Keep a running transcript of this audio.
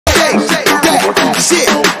Shit.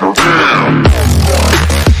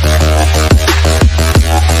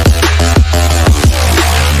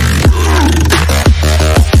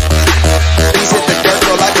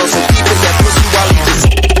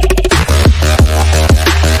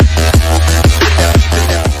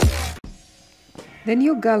 The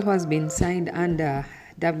new girl who has been signed under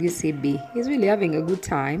WCB is really having a good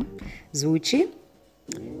time. Zuchu.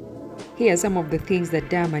 Here are some of the things that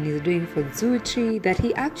Diamond is doing for Zuchu that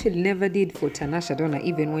he actually never did for Tanasha Donna,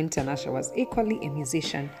 even when Tanasha was equally a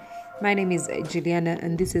musician. My name is Juliana,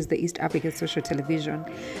 and this is the East Africa Social Television.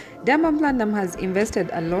 Diamond Platnumz has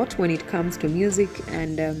invested a lot when it comes to music,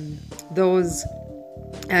 and those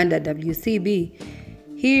under WCB.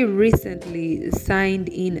 He recently signed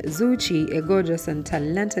in Zuchu, a gorgeous and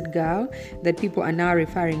talented girl that people are now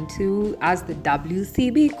referring to as the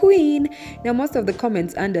WCB Queen. Now, most of the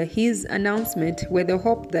comments under his announcement were the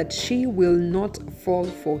hope that she will not fall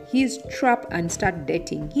for his trap and start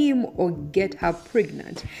dating him or get her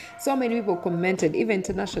pregnant. So many people commented, even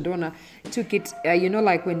Tanasha Donna took it,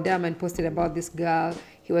 like when Diamond posted about this girl,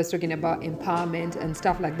 he was talking about empowerment and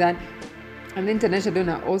stuff like that. And then Tanasha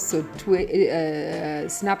Donna also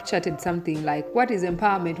Snapchatted something like, what is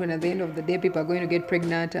empowerment when at the end of the day people are going to get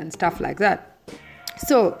pregnant and stuff like that.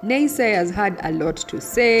 So naysayers had a lot to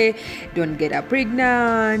say. Don't get her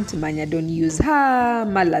pregnant, Manya don't use her,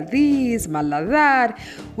 mala this, mala that.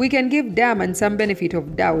 We can give Diamond some benefit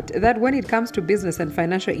of doubt that when it comes to business and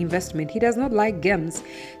financial investment, he does not like games.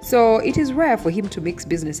 So it is rare for him to mix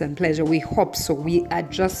business and pleasure. We hope so. We are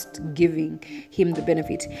just giving him the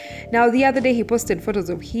benefit. Now, the other day he posted photos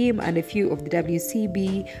of him and a few of the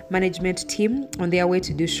WCB management team on their way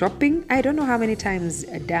to do shopping. I don't know how many times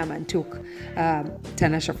Diamond took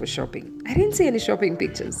Tanasha for shopping. I didn't see any shopping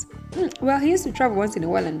pictures. Well, he used to travel once in a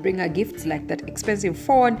while and bring her gifts like that expensive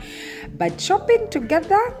phone, but shopping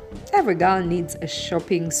together, every girl needs a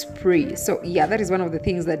shopping spree. So yeah, that is one of the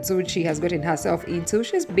things that Zuchu has gotten herself into.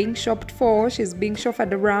 She's being shopped for, she's being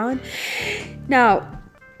chauffeured around. Now,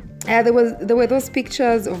 there were those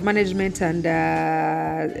pictures of management and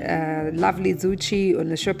lovely Zuchu on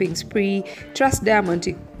a shopping spree. Trust Diamond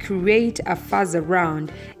to create a fuzz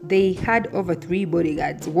around. They had over 3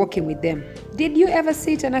 bodyguards walking with them. Did you ever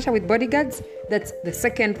see Tanasha with bodyguards? That's the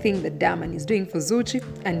second thing that Diamond is doing for Zuchu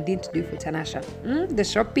and didn't do for Tanasha. The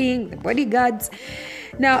shopping, the bodyguards.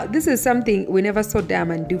 Now, this is something we never saw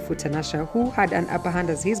Diamond do for Tanasha, who had an upper hand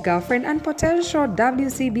as his girlfriend and potential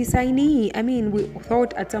WCB signee. I mean, we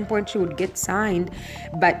thought at some point she would get signed,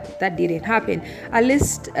 but that didn't happen. At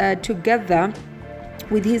least together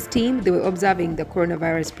with his team, they were observing the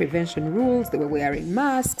coronavirus prevention rules. They were wearing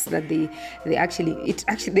masks. That the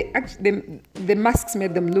masks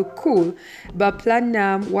made them look cool. But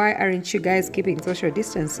Platnumz, why aren't you guys keeping social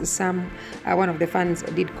distance? One of the fans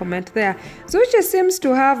did comment there. So she seems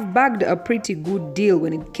to have bagged a pretty good deal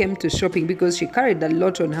when it came to shopping, because she carried a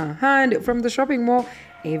lot on her hand from the shopping mall.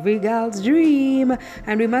 Every girl's dream.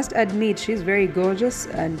 And we must admit, she's very gorgeous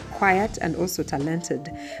and quiet and also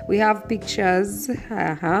talented. We have pictures. Those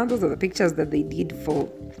are the pictures that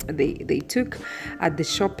they took at the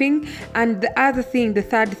shopping. And the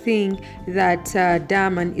third thing that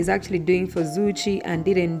Diamond is actually doing for Zuchu and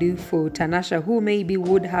didn't do for Tanasha, who maybe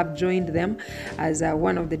would have joined them as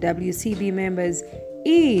one of the WCB members,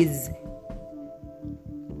 is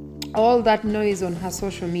all that noise on her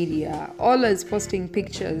social media, always posting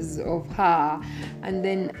pictures of her and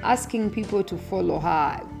then asking people to follow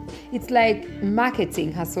her. It's like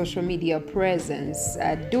marketing her social media presence,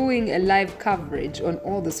 doing a live coverage on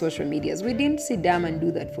all the social medias. We didn't see Diamond do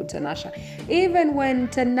that for Tanasha. Even when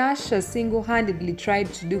Tanasha single-handedly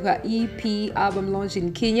tried to do her EP album launch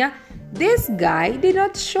in Kenya, this guy did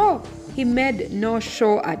not show. He made no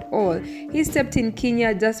show at all. He stepped in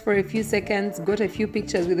Kenya just for a few seconds, got a few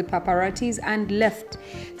pictures with the paparazzis and left.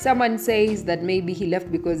 Someone says that maybe he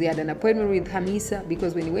left because he had an appointment with Hamisa,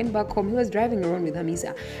 because when he went back home, he was driving around with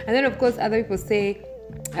Hamisa. And then, of course, other people say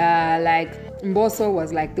like Mbosso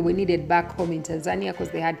was like they were needed back home in Tanzania because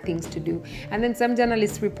they had things to do. And then some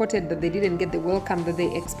journalists reported that they didn't get the welcome that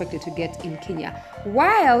they expected to get in Kenya,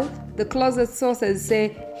 while the closest sources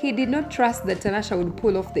say he did not trust that Tanasha would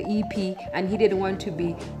pull off the EP and he didn't want to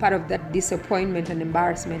be part of that disappointment and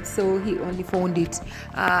embarrassment, so he only found it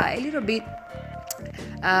a little bit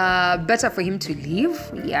better for him to leave.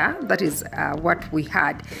 Yeah, that is what we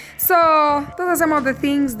had. So those are some of the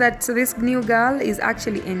things that this new girl is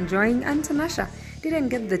actually enjoying, and Tanasha didn't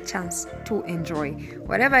get the chance to enjoy.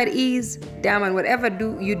 Whatever it is, Diamond, whatever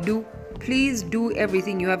you do, please do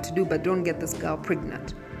everything you have to do, but don't get this girl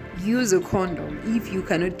pregnant. use a condom if you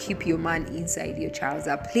cannot keep your man inside your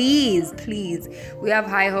trouser. Please, please, we have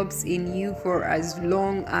high hopes in you for as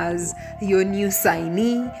long as your new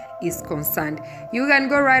signee is concerned. You can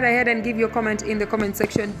go right ahead and give your comment in the comment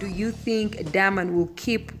section. Do you think Diamond will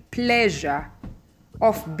keep pleasure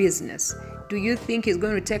off business? Do you think he's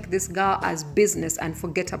going to take this girl as business and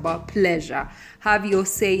forget about pleasure? Have your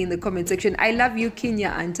say in the comment section. I love you,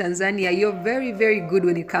 Kenya and Tanzania. You're very, very good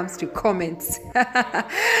when it comes to comments.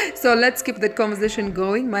 So let's keep that conversation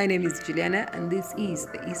going. My name is Juliana, and this is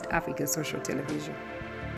the East Africa Social Television.